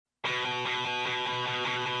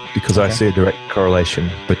because I see a direct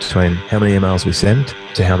correlation between how many emails we send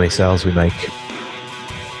to how many sales we make.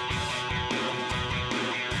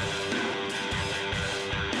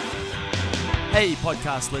 Hey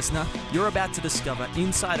podcast listener, you're about to discover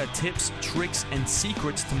insider tips, tricks, and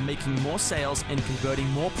secrets to making more sales and converting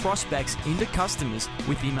more prospects into customers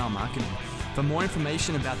with email marketing. For more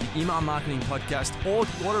information about the Email Marketing Podcast or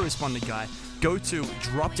the Autoresponder Guide, go to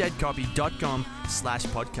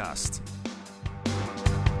dropdeadcopy.com/podcast.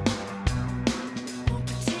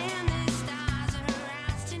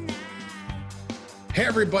 Hey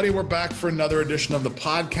everybody, we're back for another edition of the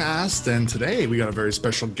podcast, and today we got a very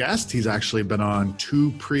special guest. He's actually been on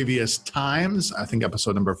two previous times, I think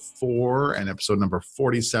episode number 4 and episode number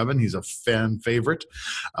 47. He's a fan favorite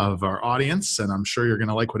of our audience, and I'm sure you're going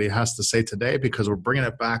to like what he has to say today because we're bringing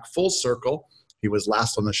it back full circle. He was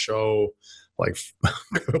last on the show like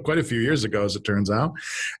quite a few years ago, as it turns out,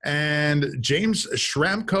 and James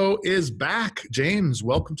Schramko is back. James,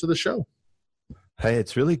 welcome to the show. Hey,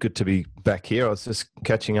 it's really good to be back here. I was just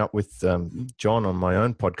catching up with John on my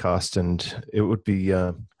own podcast, and it would be,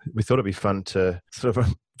 we thought it'd be fun to sort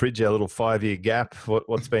of bridge our little 5-year gap.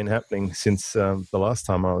 What's been happening since the last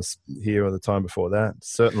time I was here or the time before that?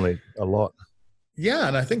 Certainly a lot. Yeah,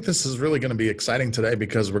 and I think this is really going to be exciting today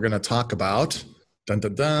because we're going to talk about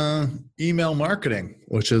email marketing,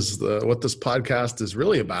 which is what this podcast is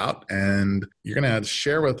really about. And you're going to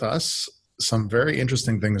share with us some very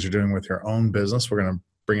interesting things you're doing with your own business. We're going to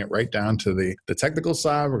bring it right down to the technical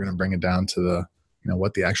side. We're going to bring it down to the,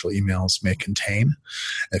 what the actual emails may contain,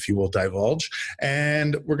 if you will divulge.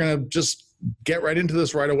 And we're going to just get right into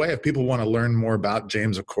this right away. If people want to learn more about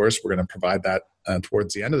James, of course, we're going to provide that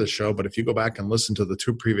towards the end of the show. But if you go back and listen to the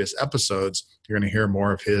 2 previous episodes, you're going to hear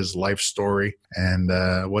more of his life story and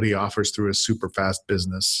what he offers through his super fast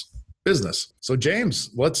business. So James,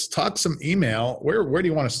 let's talk some email. Where do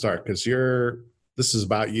you want to start? Because this is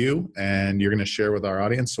about you and you're going to share with our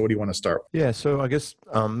audience. So what do you want to start with? Yeah, so I guess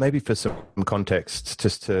maybe for some context,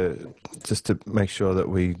 just to make sure that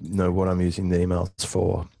we know what I'm using the emails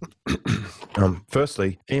for.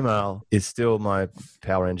 Firstly, email is still my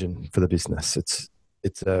power engine for the business. It's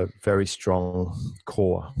a very strong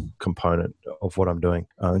core component of what I'm doing.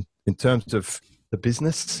 In terms of the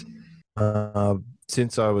business,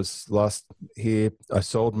 since I was last here, I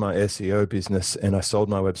sold my SEO business and I sold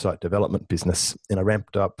my website development business, and I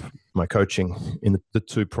ramped up my coaching in the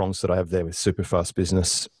 2 prongs that I have there with Superfast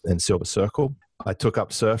Business and Silver Circle. I took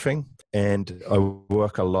up surfing and I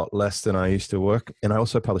work a lot less than I used to work. And I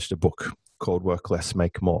also published a book called Work Less,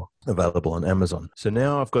 Make More, available on Amazon. So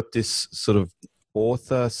now I've got this sort of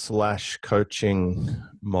author/coaching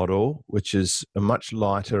model, which is a much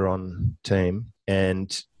lighter on team.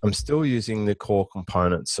 And I'm still using the core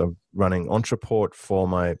components of running Entreport for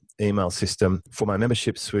my email system. For my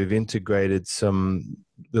memberships, we've integrated some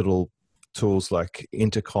little tools like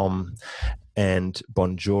Intercom and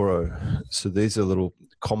Bonjoro. So these are little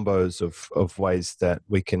combos of ways that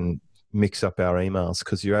we can mix up our emails,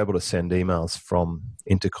 because you're able to send emails from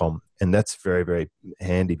Intercom. And that's very, very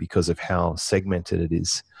handy because of how segmented it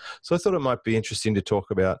is. So I thought it might be interesting to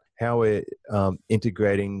talk about how we're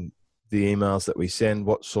integrating the emails that we send,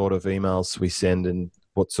 what sort of emails we send, and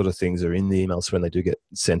what sort of things are in the emails when they do get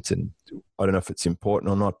sent. And I don't know if it's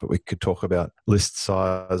important or not, but we could talk about list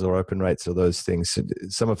size or open rates or those things.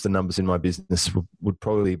 Some of the numbers in my business would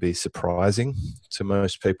probably be surprising to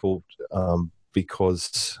most people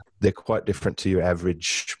because they're quite different to your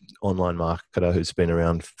average online marketer who's been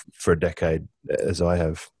around for a decade, as I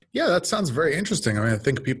have. Yeah, that sounds very interesting. I mean, I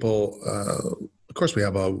think people, of course, we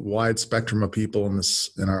have a wide spectrum of people in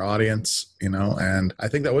our audience, and I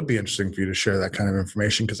think that would be interesting for you to share that kind of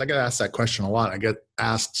information, because I get asked that question a lot. I get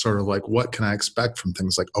asked sort of like, what can I expect from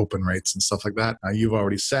things like open rates and stuff like that? Now, you've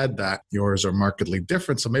already said that yours are markedly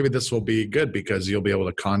different, so maybe this will be good because you'll be able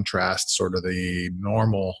to contrast sort of the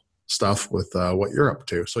normal stuff with what you're up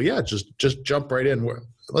to. So yeah, just jump right in.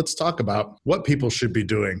 Let's talk about what people should be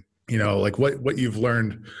doing, like what you've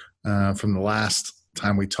learned from the last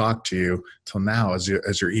time we talked to you till now as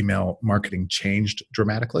your email marketing changed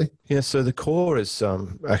dramatically? Yeah, so the core is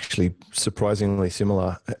actually surprisingly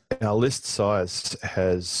similar. Our list size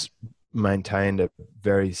has maintained a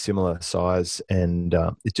very similar size, and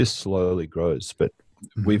it just slowly grows. But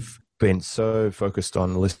we've been so focused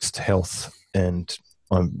on list health, and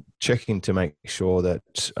I'm checking to make sure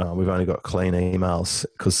that we've only got clean emails,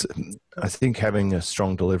 because I think having a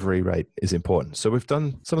strong delivery rate is important. So we've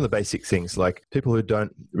done some of the basic things, like people who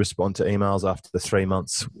don't respond to emails after the 3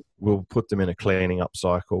 months, we'll put them in a cleaning up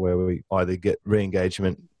cycle where we either get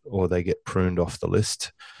re-engagement or they get pruned off the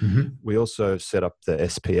list. Mm-hmm. We also set up the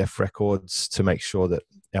SPF records to make sure that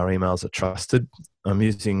our emails are trusted. I'm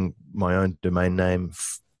using my own domain name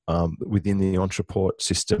within the Entreport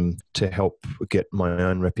system to help get my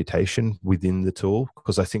own reputation within the tool,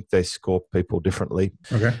 because I think they score people differently.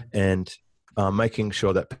 Okay. And making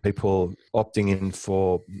sure that people opting in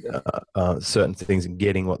for certain things and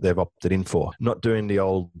getting what they've opted in for. Not doing the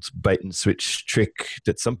old bait and switch trick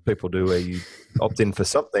that some people do where you opt in for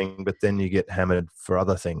something, but then you get hammered for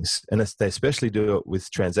other things. And they especially do it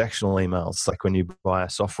with transactional emails, like when you buy a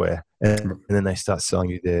software and then they start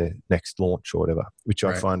selling you their next launch or whatever, which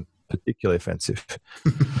I find particularly offensive.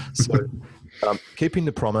 So keeping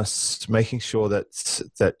the promise, making sure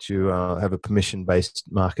that you have a permission-based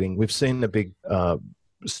marketing. We've seen a big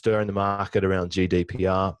stir in the market around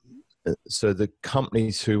GDPR. So the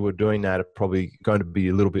companies who were doing that are probably going to be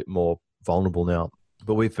a little bit more vulnerable now.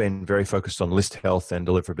 But we've been very focused on list health and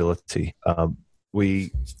deliverability.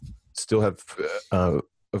 We still have a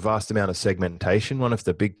vast amount of segmentation. One of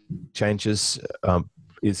the big changes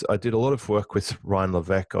is I did a lot of work with Ryan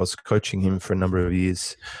Levesque. I was coaching him for a number of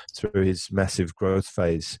years through his massive growth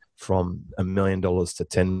phase from $1 million to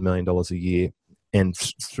 $10 million a year. And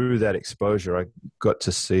through that exposure, I got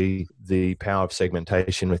to see the power of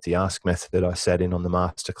segmentation with the Ask method. I sat in on the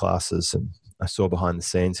master classes and I saw behind the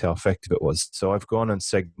scenes how effective it was. So I've gone and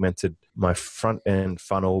segmented my front end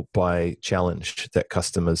funnel by challenge that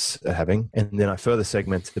customers are having. And then I further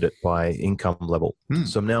segmented it by income level.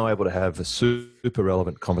 So I'm now able to have a super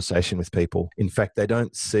relevant conversation with people. In fact, they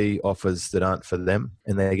don't see offers that aren't for them,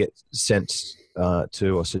 and they get sent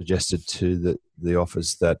to or suggested to the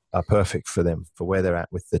offers that are perfect for them, for where they're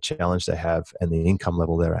at with the challenge they have and the income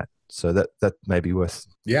level they're at. So that may be worth.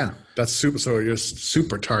 Yeah, that's super. So you're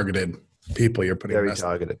super targeted people you're putting. Very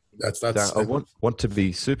targeted. That's. I want to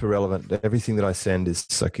be super relevant. Everything that I send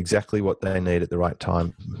is like exactly what they need at the right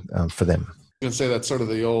time for them. You can say that's sort of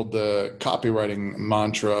the old copywriting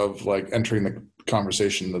mantra of like entering the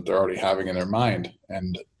conversation that they're already having in their mind.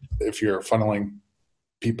 And if you're funneling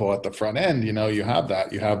people at the front end, you have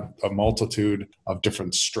that. You have a multitude of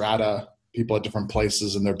different strata, people at different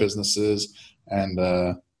places in their businesses, and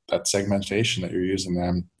that segmentation that you're using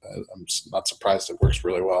them. I'm not surprised it works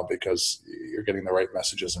really well because you're getting the right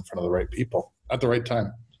messages in front of the right people at the right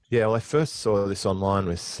time. Yeah, well, I first saw this online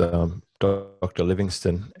with Dr.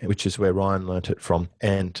 Livingston, which is where Ryan learnt it from.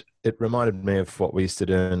 And it reminded me of what we used to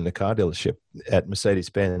do in the car dealership. At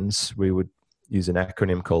Mercedes-Benz, we would use an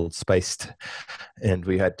acronym called SPACED, and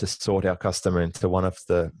we had to sort our customer into one of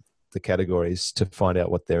the categories to find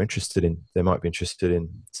out what they're interested in. They might be interested in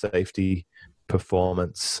safety,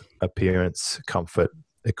 performance, appearance, comfort,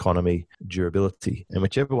 economy, durability. And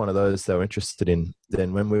whichever one of those they were interested in,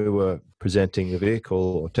 then when we were presenting the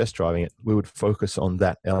vehicle or test driving it, we would focus on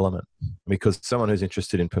that element. Because someone who's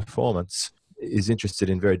interested in performance is interested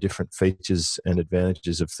in very different features and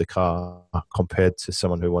advantages of the car compared to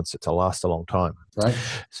someone who wants it to last a long time. Right.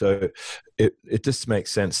 So it just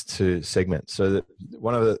makes sense to segment. So that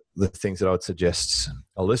one of the things that I would suggest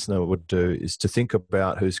a listener would do is to think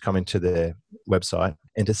about who's coming to their website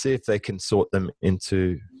and to see if they can sort them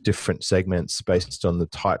into different segments based on the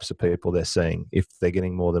types of people they're seeing, if they're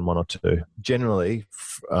getting more than one or two. Generally,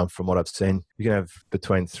 from what I've seen, you can have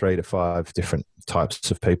between 3 to 5 different types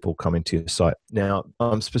of people coming to your site. Now,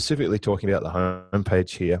 I'm specifically talking about the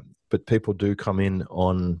homepage here, but people do come in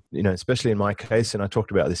on, especially in my case, and I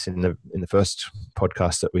talked about this in the first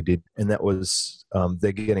podcast that we did, and that was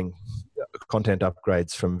they're getting content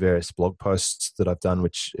upgrades from various blog posts that I've done,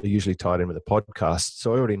 which are usually tied in with a podcast.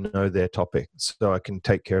 So I already know their topic, so I can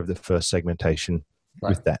take care of the first segmentation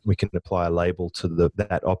with that. We can apply a label to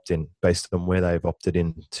that opt-in based on where they've opted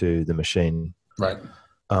in to the machine. Right.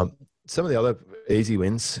 Some of the other easy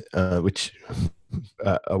wins, which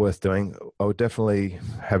are worth doing, I would definitely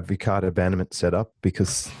have your cart abandonment set up,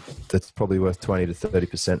 because that's probably worth 20 to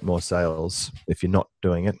 30% more sales if you're not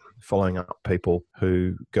doing it. Following up people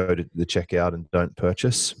who go to the checkout and don't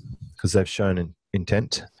purchase because they've shown an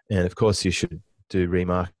intent. And of course, you should do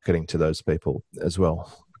remarketing to those people as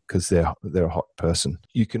well, because they're a hot person.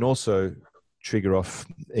 You can also trigger off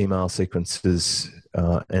email sequences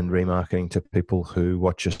and remarketing to people who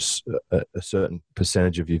watch a certain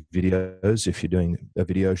percentage of your videos. If you're doing a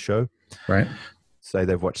video show, right? Say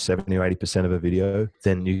they've watched 70 or 80% of a video,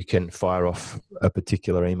 then you can fire off a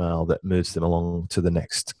particular email that moves them along to the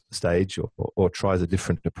next stage or tries a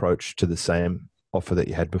different approach to the same offer that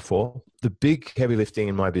you had before. The big heavy lifting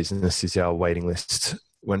in my business is our waiting list.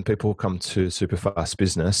 when people come to Superfast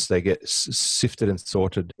Business, they get sifted and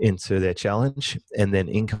sorted into their challenge and then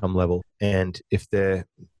income level. And if they're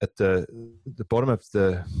at the bottom of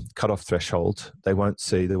the cutoff threshold, they won't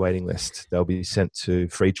see the waiting list. They'll be sent to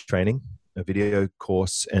free training, a video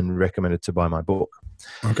course, and recommended to buy my book.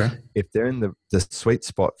 Okay. If they're in the sweet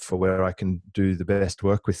spot for where I can do the best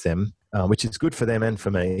work with them, which is good for them and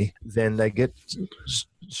for me, then they get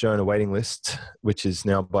shown a waiting list, which is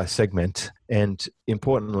now by segment. And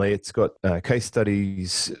importantly, it's got case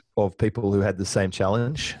studies of people who had the same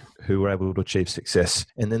challenge, who were able to achieve success.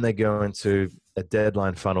 And then they go into a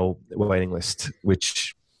deadline funnel waiting list,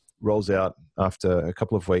 which rolls out after a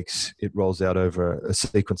couple of weeks. It rolls out over a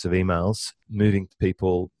sequence of emails, moving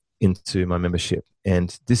people into my membership.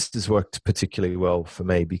 And this has worked particularly well for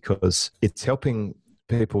me because it's helping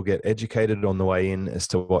people get educated on the way in as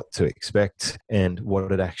to what to expect and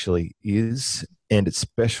what it actually is. And it's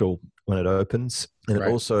special when it opens. And It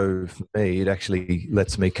also, for me, it actually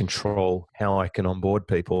lets me control how I can onboard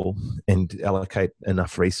people and allocate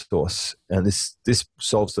enough resource. And this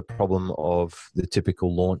solves the problem of the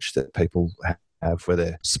typical launch that people have, where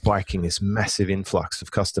they're spiking this massive influx of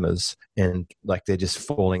customers and like they're just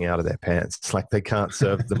falling out of their pants. It's like they can't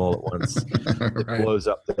serve them all at once. It blows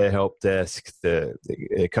up their help desk. The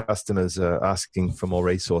customers are asking for more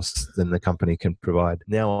resource than the company can provide.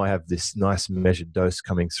 Now I have this nice measured dose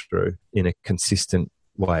coming through in a consistent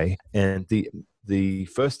way. And the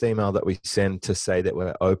first email that we send to say that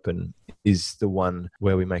we're open is the one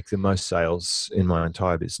where we make the most sales in my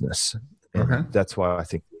entire business. And that's why I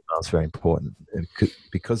think it's very important. And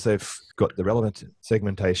because they've got the relevant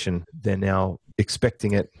segmentation, they're now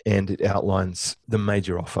expecting it, and it outlines the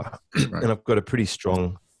major offer. And I've got a pretty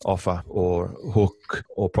strong offer or hook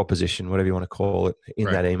or proposition, whatever you want to call it, in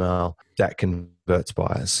that email that converts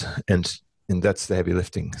buyers. And that's the heavy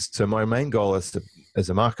lifting. So my main goal as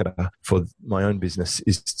a marketer for my own business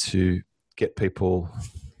is to get people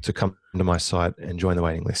to come to my site and join the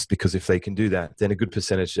waiting list, because if they can do that, then a good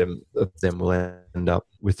percentage of them will end up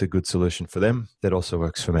with a good solution for them that also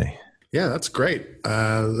works for me. Yeah, that's great.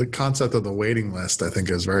 The concept of the waiting list, I think,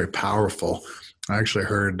 is very powerful. I actually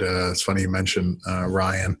heard, it's funny you mentioned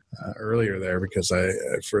Ryan earlier there, because I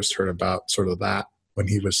first heard about sort of that when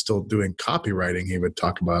he was still doing copywriting. He would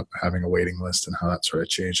talk about having a waiting list and how that sort of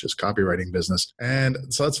changed his copywriting business. And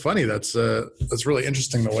so that's funny. That's really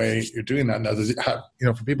interesting the way you're doing that.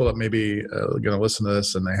 Now, for people that maybe going to listen to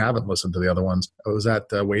this and they haven't listened to the other ones, was that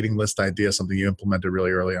waiting list idea something you implemented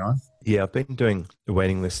really early on? Yeah, I've been doing the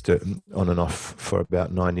waiting list on and off for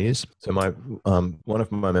about 9 years. So my one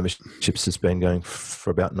of my memberships has been going for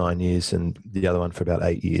about 9 years, and the other one for about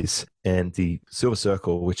 8 years. And the Silver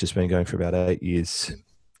Circle, which has been going for about 8 years,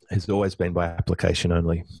 has always been by application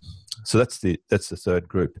only. So that's the third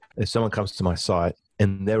group. If someone comes to my site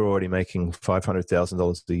and they're already making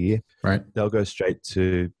 $500,000 a year, they'll go straight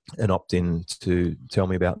to an opt-in to tell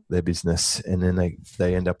me about their business, and then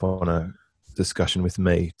they end up on a discussion with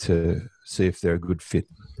me to see if they're a good fit.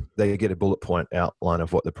 They get a bullet point outline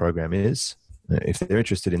of what the program is. If they're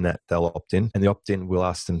interested in that, they'll opt in, and the opt-in will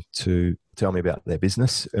ask them to tell me about their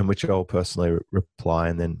business, and which I'll personally reply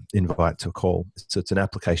and then invite to a call. So it's an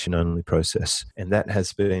application-only process, and that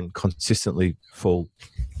has been consistently full.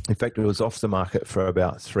 In fact, it was off the market for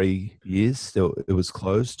about 3 years. It was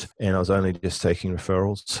closed, and I was only just taking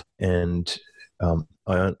referrals, and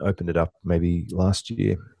I opened it up maybe last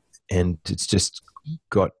year. And it's just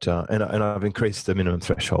got, and I've increased the minimum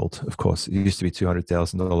threshold, of course. It used to be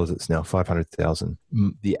 $200,000. It's now $500,000.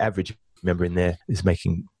 The average member in there is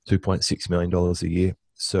making $2.6 million a year.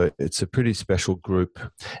 So it's a pretty special group,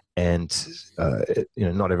 and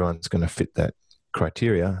not everyone's going to fit that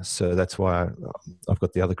criteria. So that's why I've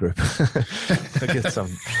got the other group. I guess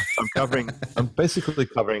I'm basically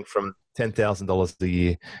covering from $10,000 a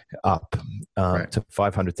year up to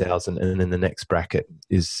 $500,000, and then the next bracket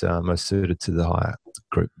is most suited to the higher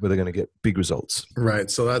group, where they're going to get big results.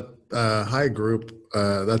 Right. So that high group,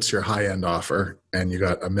 that's your high end offer, and you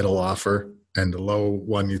got a middle offer, and the low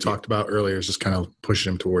one you talked about earlier is just kind of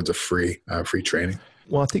pushing them towards a free training.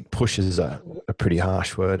 Well, I think push is a pretty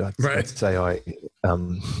harsh word. I'd say I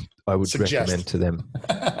would recommend to them,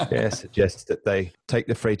 suggest that they take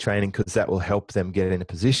the free training, because that will help them get in a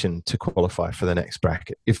position to qualify for the next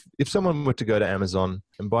bracket. If someone were to go to Amazon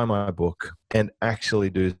and buy my book and actually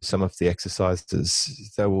do some of the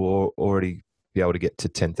exercises, they will already be able to get to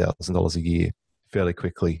 $10,000 a year fairly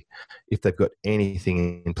quickly. If they've got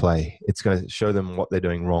anything in play, it's going to show them what they're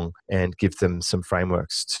doing wrong and give them some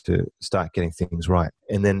frameworks to start getting things right.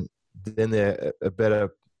 And then they're a better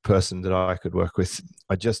person that I could work with.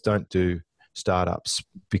 I just don't do startups,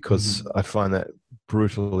 because I find that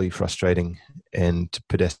brutally frustrating and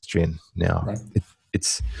pedestrian now. Right.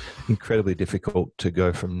 It's incredibly difficult to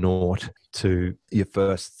go from naught to your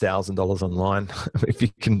first $1,000 online. If you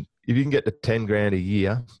can get to 10 grand a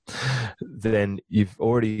year, then you've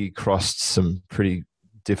already crossed some pretty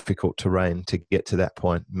difficult terrain to get to that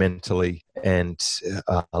point mentally and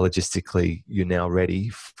logistically. You're now ready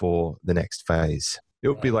for the next phase. It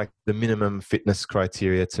would be like the minimum fitness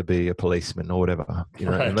criteria to be a policeman or whatever.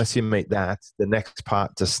 Right. Unless you meet that, the next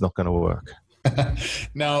part just not going to work.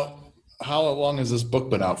 Now, how long has this book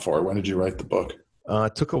been out for? When did you write the book?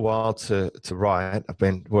 It took a while to write. I've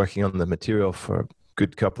been working on the material for a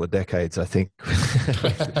good couple of decades, I think.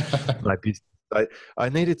 My business, I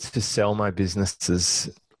needed to sell my businesses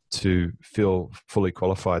to feel fully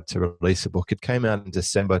qualified to release a book. It came out in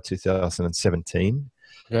December 2017.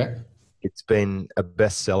 Okay. It's been a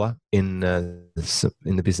bestseller in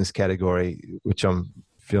the business category, which I'm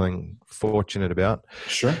feeling fortunate about.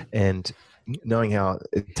 Sure. And knowing how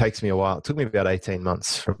it takes me a while, it took me about 18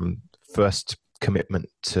 months from first commitment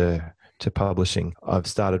to publishing. I've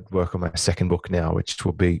started work on my second book now, which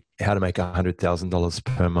will be how to make $100,000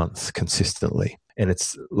 per month consistently. And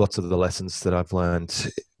it's lots of the lessons that I've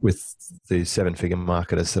learned with the 7-figure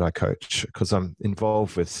marketers that I coach, because I'm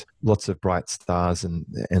involved with lots of bright stars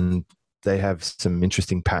and they have some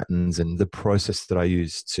interesting patterns, and the process that I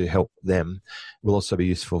use to help them will also be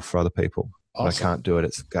useful for other people. Awesome. But I can't do it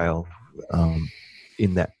at scale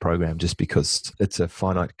in that program just because it's a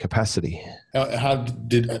finite capacity.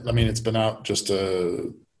 It's been out just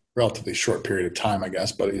a relatively short period of time, I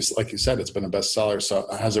guess, but like you said, it's been a bestseller. So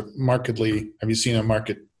have you seen a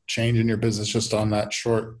market change in your business just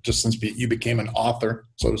since you became an author,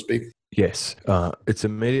 so to speak? Yes. It's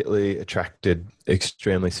immediately attracted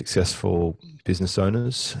extremely successful business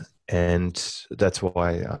owners. And that's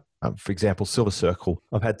why, for example, Silver Circle,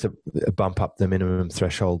 I've had to bump up the minimum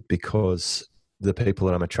threshold because the people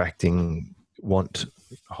that I'm attracting want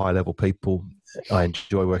high-level people. I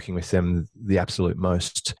enjoy working with them the absolute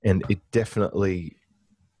most. And it definitely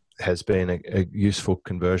has been a useful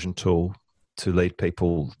conversion tool to lead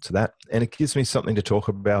people to that. And it gives me something to talk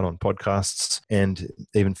about on podcasts and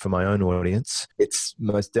even for my own audience. It's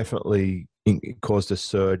most definitely caused a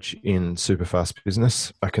surge in super fast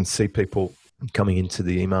business. I can see people coming into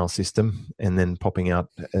the email system and then popping out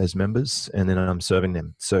as members, and then I'm serving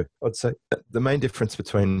them. So I'd say the main difference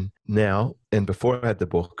between now and before I had the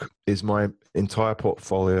book is my entire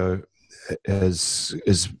portfolio has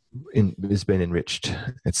been enriched.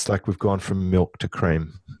 It's like we've gone from milk to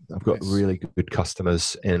cream. I've got really good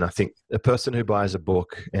customers, and I think a person who buys a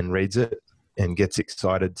book and reads it and gets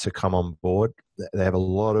excited to come on board, they have a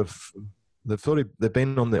lot of they've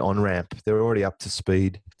been on the on-ramp. They're already up to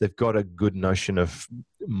speed. They've got a good notion of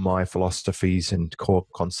my philosophies and core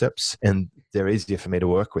concepts, and they're easier for me to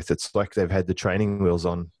work with. It's like they've had the training wheels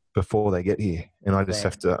on before they get here, and I just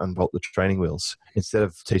have to unbolt the training wheels instead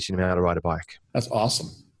of teaching them how to ride a bike. That's awesome.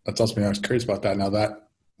 I was curious about that. Now, that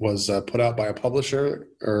was put out by a publisher,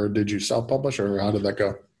 or did you self-publish, or how did that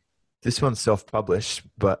go? This one's self-published,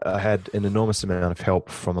 but I had an enormous amount of help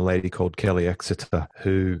from a lady called Kelly Exeter,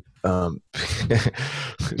 who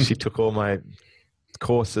she took all my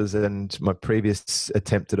courses and my previous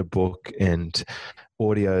attempt at a book and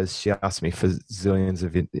audios. She asked me for zillions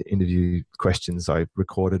of interview questions. I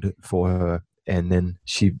recorded it for her, and then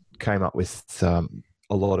she came up with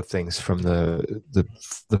a lot of things, from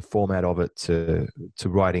the format of it to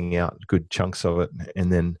writing out good chunks of it,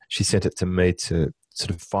 and then she sent it to me to sort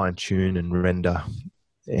of fine tune and render.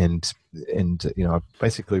 And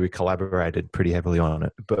basically we collaborated pretty heavily on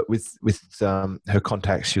it. But with her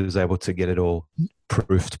contacts, she was able to get it all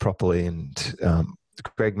proofed properly. And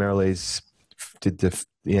Greg Merrilees did the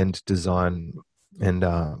end design, and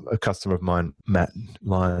a customer of mine, Matt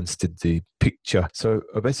Lyons, did the picture. So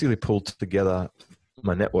I basically pulled together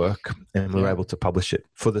my network and we were able to publish it.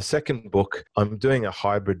 For the second book, I'm doing a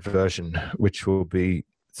hybrid version, which will be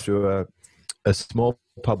through a small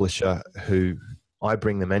publisher who I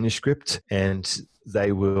bring the manuscript, and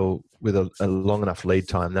they will, with a long enough lead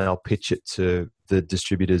time, they'll pitch it to the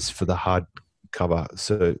distributors for the hardcover.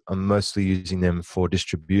 So I'm mostly using them for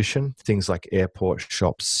distribution, things like airport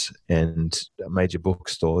shops and major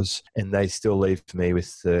bookstores, and they still leave me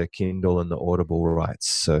with the Kindle and the Audible rights.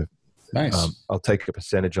 So nice. I'll take a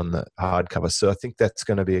percentage on the hardcover. So I think that's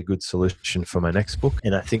going to be a good solution for my next book.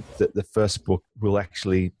 And I think that the first book will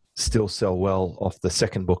actually still sell well off the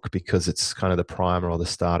second book, because it's kind of the primer or the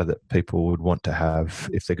starter that people would want to have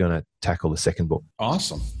if they're going to tackle the second book.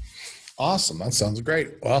 Awesome. Awesome. That sounds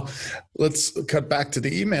great. Well, let's cut back to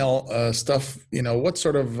the email stuff. What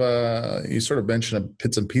sort of, you sort of mentioned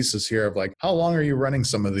bits and pieces here of like, how long are you running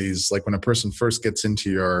some of these? Like when a person first gets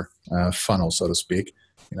into your funnel, so to speak,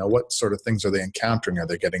 what sort of things are they encountering? Are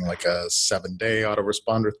they getting like a 7-day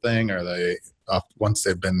autoresponder thing? Are they once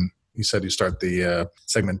they've been, you said you start the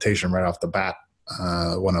segmentation right off the bat,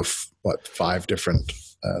 one of 5 different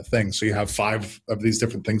things. So you have 5 of these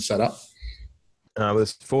different things set up?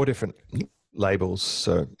 There's 4 different labels,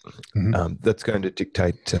 so that's going to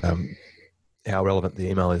dictate how relevant the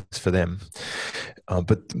email is for them.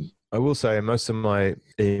 But I will say most of my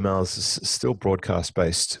emails is still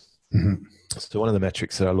broadcast-based. Mm-hmm. So one of the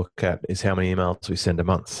metrics that I look at is how many emails we send a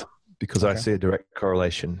month, because I see a direct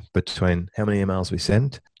correlation between how many emails we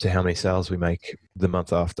send to how many sales we make the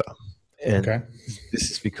month after. And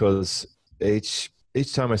this is because each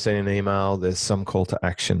time I send an email, there's some call to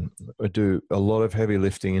action. I do a lot of heavy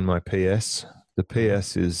lifting in my PS. The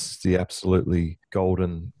PS is the absolutely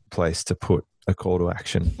golden place to put a call to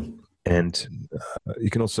action. And you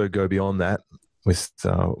can also go beyond that with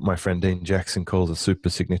my friend Dean Jackson calls a super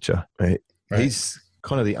signature. Right? He's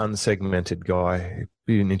kind of the unsegmented guy. He'd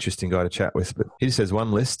be an interesting guy to chat with, but he just has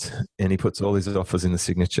one list and he puts all his offers in the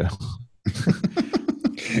signature.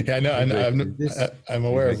 Yeah, I know. I'm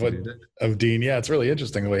aware of Dean. Yeah, it's really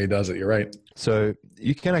interesting the way he does it. You're right. So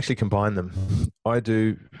you can actually combine them. I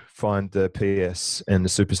do find the PS and the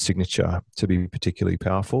super signature to be particularly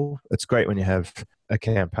powerful. It's great when you have a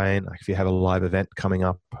campaign, like if you have a live event coming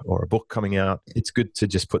up or a book coming out, it's good to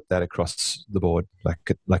just put that across the board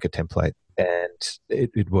like a template. And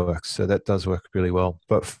it works. So that does work really well.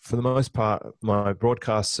 But for the most part, my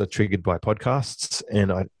broadcasts are triggered by podcasts,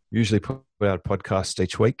 and I usually put out a podcast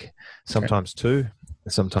each week, sometimes 2,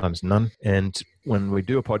 sometimes none. And when we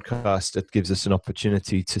do a podcast, it gives us an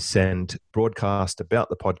opportunity to send broadcast about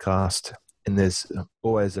the podcast. And there's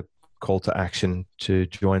always a call to action to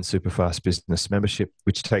join Superfast Business Membership,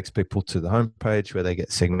 which takes people to the homepage where they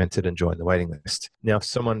get segmented and join the waiting list. Now, if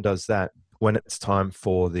someone does that, when it's time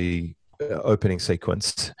for the opening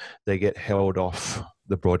sequence, they get held off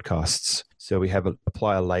the broadcasts. So we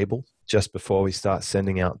apply a label just before we start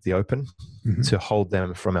sending out the open to hold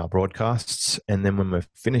them from our broadcasts. And then when we've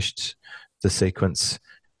finished the sequence,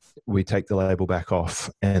 we take the label back off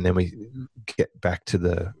and then we get back to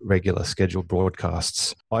the regular scheduled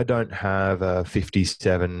broadcasts. I don't have a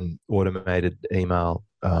 57 automated email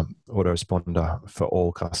autoresponder for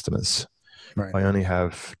all customers. Right. I only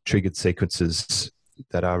have triggered sequences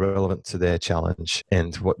that are relevant to their challenge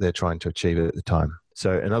and what they're trying to achieve at the time.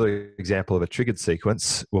 So another example of a triggered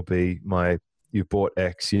sequence will be you bought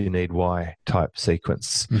X, you need Y type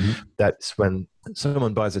sequence. That's when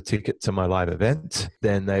someone buys a ticket to my live event,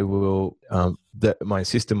 then they will, my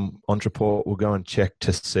system Entreport will go and check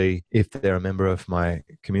to see if they're a member of my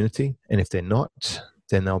community. And if they're not,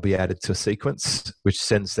 then they'll be added to a sequence, which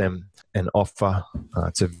sends them an offer.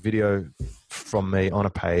 It's a video from me on a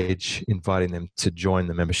page inviting them to join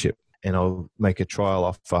the membership. And I'll make a trial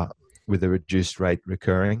offer with a reduced rate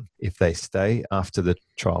recurring if they stay after the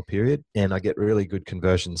trial period. And I get really good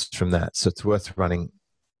conversions from that. So it's worth running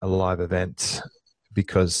a live event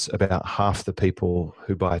because about half the people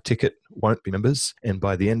who buy a ticket won't be members. And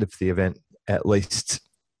by the end of the event, at least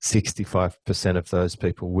 65% of those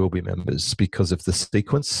people will be members because of the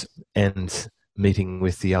sequence and meeting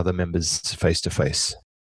with the other members face to face.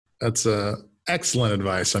 That's excellent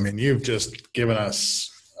advice. I mean, you've just given us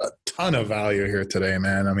a ton of value here today,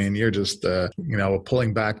 man. I mean, you're just,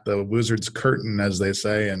 pulling back the wizard's curtain, as they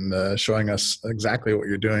say, and showing us exactly what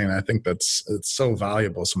you're doing. And I think it's so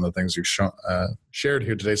valuable. Some of the things you've shared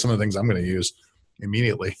here today, some of the things I'm going to use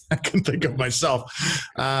immediately. I can think of myself.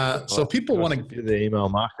 So people want to do the email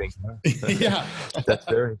marketing. Yeah, that's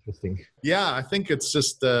very interesting. Yeah, I think it's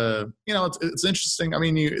just it's interesting. I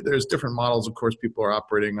mean, there's different models, of course, people are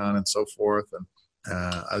operating on and so forth, and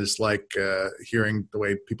I just like hearing the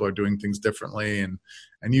way people are doing things differently, and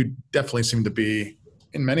you definitely seem to be,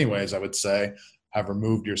 in many ways, I would say, have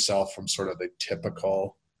removed yourself from sort of the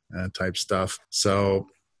typical type stuff. So.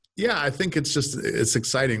 Yeah, I think it's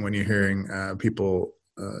exciting when you're hearing people,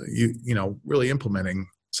 really implementing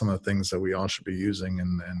some of the things that we all should be using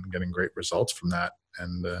and getting great results from that.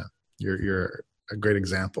 And you're a great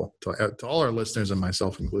example to all our listeners and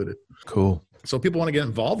myself included. Cool. So people want to get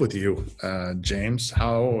involved with you, James.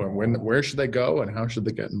 How and where should they go and how should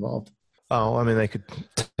they get involved? Oh, I mean, they could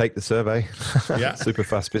take the survey. Yeah.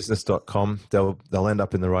 Superfastbusiness.com. They'll end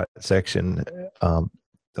up in the right section.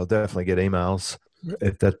 They'll definitely get emails.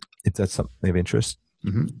 If that's something of interest.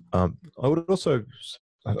 I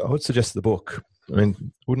would suggest the book. I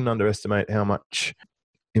mean, wouldn't underestimate how much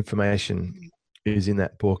information is in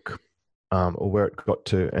that book, or where it got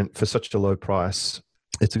to, and for such a low price,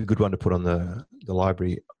 it's a good one to put on the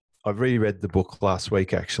library. I've reread the book last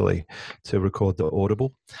week, actually, to record the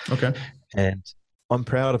Audible. Okay. And I'm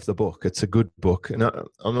proud of the book. It's a good book. And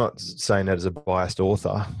I'm not saying that as a biased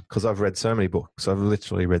author, because I've read so many books. I've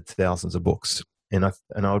literally read thousands of books. And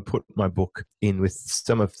I would put my book in with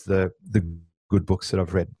some of the good books that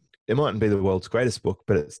I've read. It mightn't be the world's greatest book,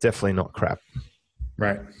 but it's definitely not crap.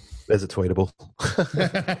 Right. There's a tweetable.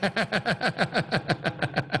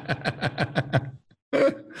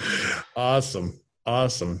 Awesome.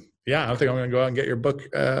 Yeah, I think I'm going to go out and get your book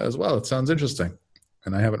as well. It sounds interesting.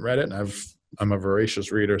 And I haven't read it, and I'm a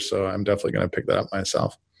voracious reader, so I'm definitely going to pick that up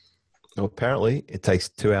myself. Well, apparently it takes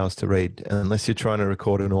 2 hours to read, unless you're trying to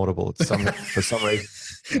record an Audible. For some reason,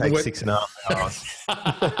 it takes 6.5 hours.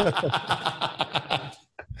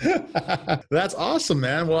 That's awesome,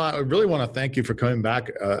 man. Well, I really want to thank you for coming back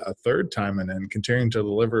a third time and continuing to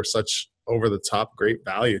deliver such over-the-top great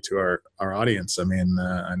value to our audience. I mean,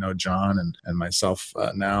 I know John and myself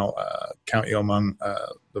now count you among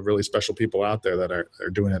the really special people out there that are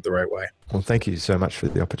doing it the right way. Well, thank you so much for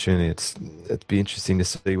the opportunity. It'd be interesting to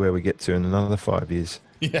see where we get to in another 5 years.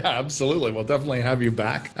 Yeah, absolutely. We'll definitely have you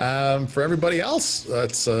back. For everybody else,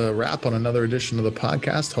 that's a wrap on another edition of the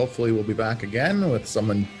podcast. Hopefully we'll be back again with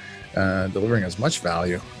someone delivering as much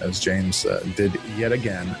value as James did yet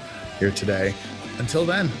again here today. Until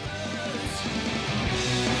then.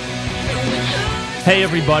 Hey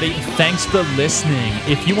everybody, thanks for listening.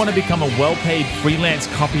 If you want to become a well-paid freelance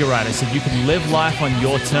copywriter so you can live life on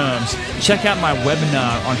your terms, check out my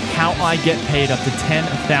webinar on how I get paid up to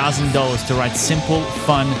 $10,000 to write simple,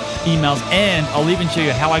 fun emails, and I'll even show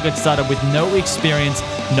you how I got started with no experience,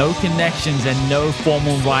 no connections, and no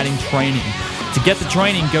formal writing training. To get the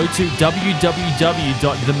training, go to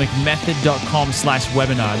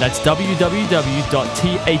www.themcmethod.com/webinar. That's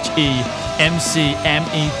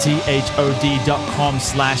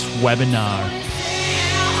www.themcmethod.com/webinar.